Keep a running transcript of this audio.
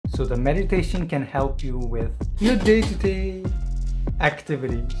So the meditation can help you with your day-to-day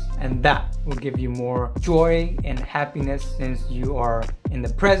activities, and that will give you more joy and happiness since you are in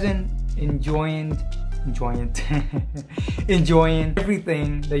the present, enjoying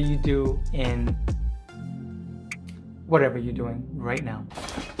everything that you do in whatever you're doing right now.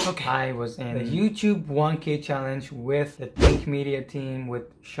 Okay, I was in the YouTube 1K challenge with the Think Media team with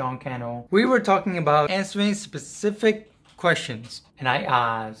Sean Cannell. We were talking about answering specific questions, and I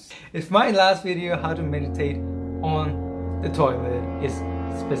asked if my last video, how to meditate on the toilet, is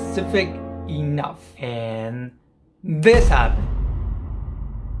specific enough, and this happened.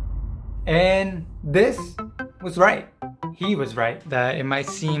 And this was right. He was right that it might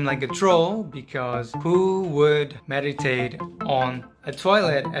seem like a troll, because who would meditate on a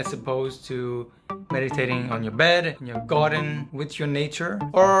toilet as opposed to meditating on your bed, in your garden, with your nature,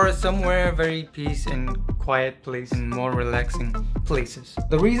 or somewhere very peace and quiet place and more relaxing places.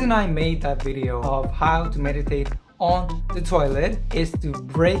 The reason I made that video of how to meditate on the toilet is to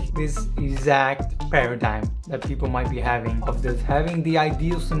break this exact paradigm that people might be having of this having the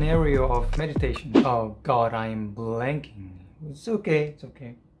ideal scenario of meditation. Oh God, I am blanking. It's okay, it's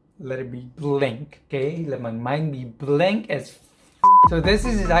okay. Let it be blank, okay? Let my mind be blank as So this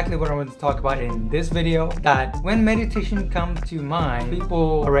is exactly what I want to talk about in this video, that when meditation comes to mind,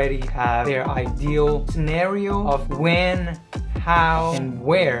 people already have their ideal scenario of when, how, and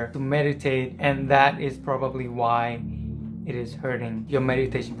where to meditate, and that is probably why it is hurting your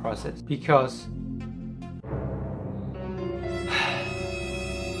meditation process. Because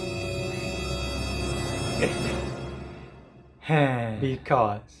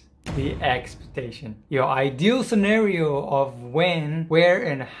the expectation, your ideal scenario of when, where,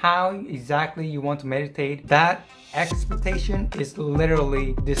 and how exactly you want to meditate, that expectation is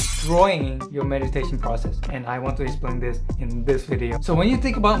literally destroying your meditation process, and I want to explain this in this video. So when you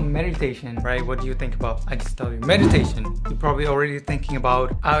think about meditation, right, what do you think about? I just tell you, meditation, you're probably already thinking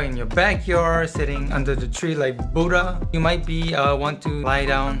about out in your backyard, sitting under the tree like Buddha. You might be want to lie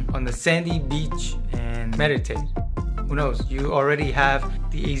down on the sandy beach and meditate. Who knows? You already have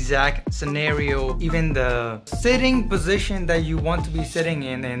the exact scenario, even the sitting position that you want to be sitting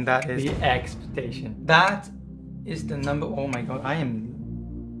in, and that is the expectation. That is the number. Oh my God, I'm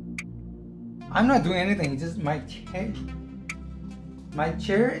not doing anything. It's just my chair. My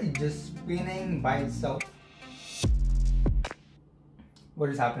chair is just spinning by itself. What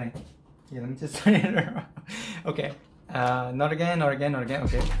is happening? Here, let me just turn it around. Okay. Not again, not again, not again.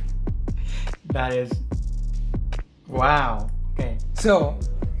 Okay. That is. Wow. Okay. So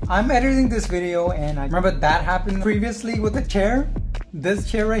I'm editing this video, and I remember that happened previously with the chair.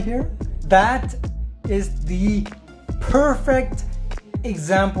 This chair right here. That is the perfect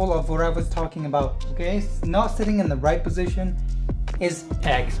example of what I was talking about. Okay. Not sitting in the right position is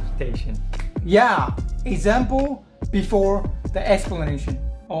expectation. Yeah. Example before the explanation.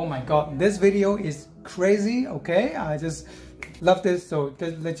 Oh my God. This video is crazy. Okay. I just love this. So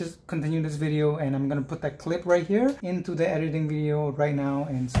let's just continue this video, and I'm gonna put that clip right here into the editing video right now.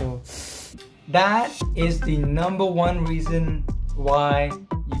 And so that is the #1 reason why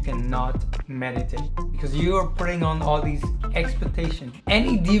you cannot meditate, because you are putting on all these expectations.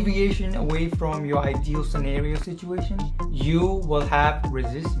 Any deviation away from your ideal scenario situation, you will have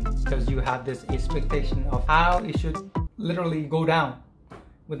resistance, because you have this expectation of how it should literally go down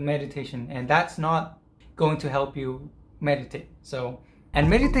with meditation, and that's not going to help you meditate. So, and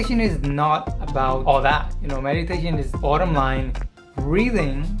meditation is not about all that. You know, meditation is bottom line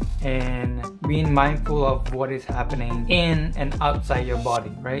breathing and being mindful of what is happening in and outside your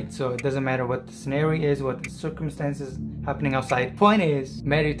body, right? So it doesn't matter what the scenario is, what the circumstances happening outside. Point is,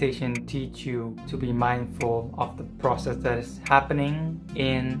 meditation teach you to be mindful of the process that is happening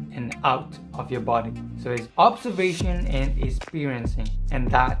in and out of your body. So it's observation and experiencing, and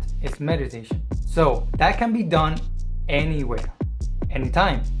that is meditation. So that can be done anywhere,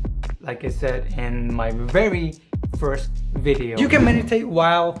 anytime. Like I said in my very first video, you can meditate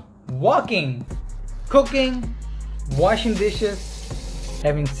while walking, cooking, washing dishes,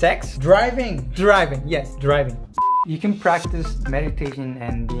 having sex, driving, yes, driving. You can practice meditation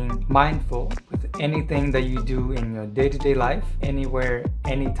and being mindful with anything that you do in your day-to-day life, anywhere,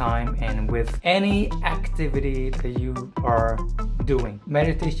 anytime, and with any activity that you are doing.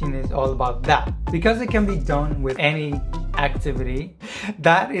 Meditation is all about that, because it can be done with any activity.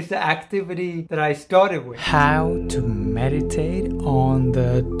 That is the activity that I started with. How to meditate on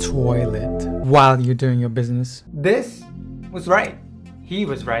the toilet while you're doing your business. This was right. He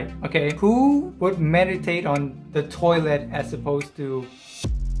was right. Okay, who would meditate on the toilet as opposed to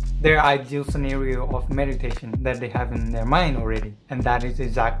their ideal scenario of meditation that they have in their mind already. And that is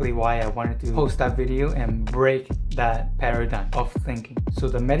exactly why I wanted to post that video and break that paradigm of thinking. So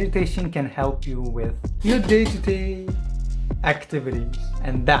the meditation can help you with your day-to-day activities,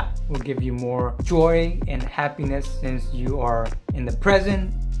 and that will give you more joy and happiness since you are in the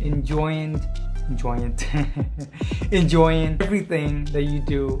present, enjoying everything that you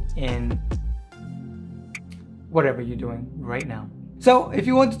do in whatever you're doing right now. So if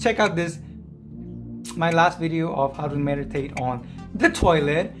you want to check out my last video of how to meditate on the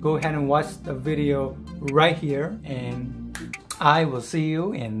toilet, go ahead and watch the video right here, and I will see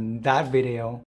you in that video.